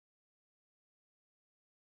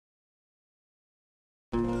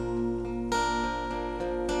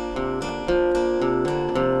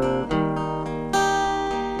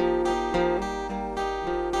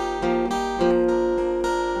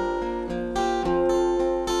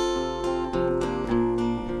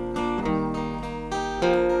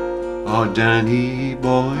Oh, Danny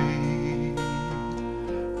boy,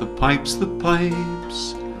 the pipes,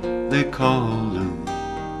 they're calling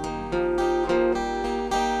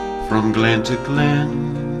from glen to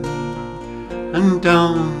glen and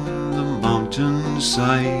down the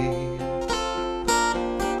mountainside.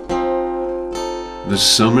 The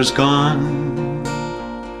summer's gone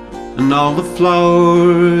and all the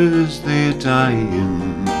flowers they're dying.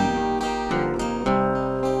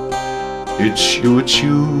 It's you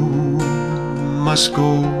must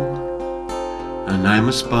go, and I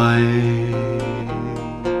must buy.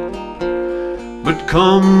 But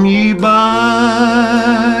come ye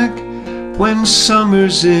back when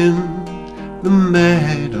summer's in the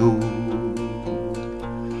meadow,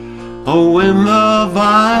 or when the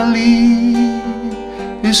valley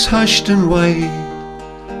is hushed and white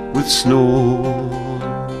with snow.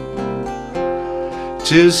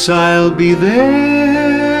 'Tis I'll be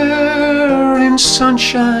there in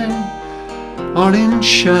sunshine or in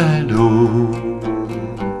shadow.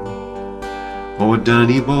 Oh,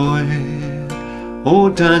 Danny boy, oh,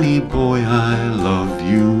 Danny boy, I love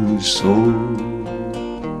you so.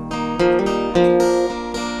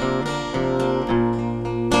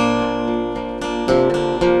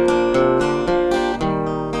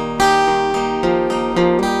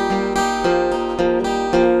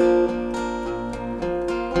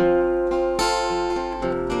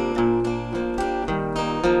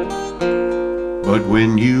 But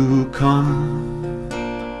when you come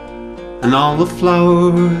and all the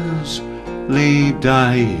flowers lay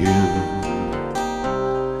dying,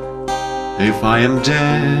 if I am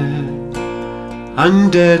dead,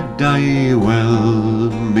 and dead I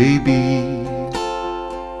well maybe,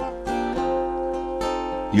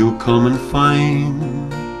 you'll come and find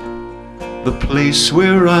the place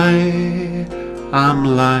where I am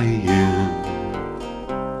lying,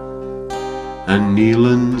 and kneel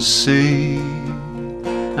and say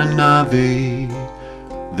an Ave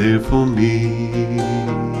there for me,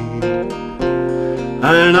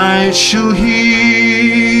 and I shall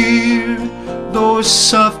hear those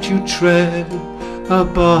soft you tread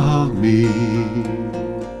above me,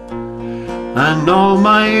 and all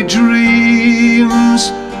my dreams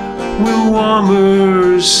will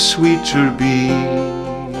warmer, sweeter be,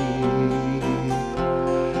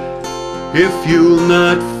 if you'll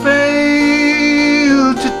not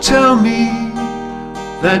fail to tell me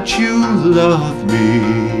that you love me.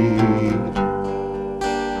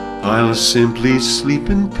 I'll simply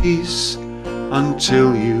sleep in peace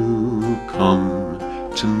until you come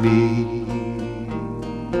to me.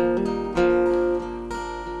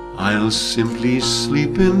 I'll simply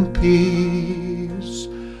sleep in peace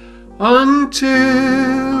until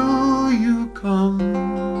you come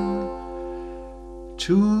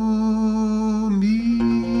to me.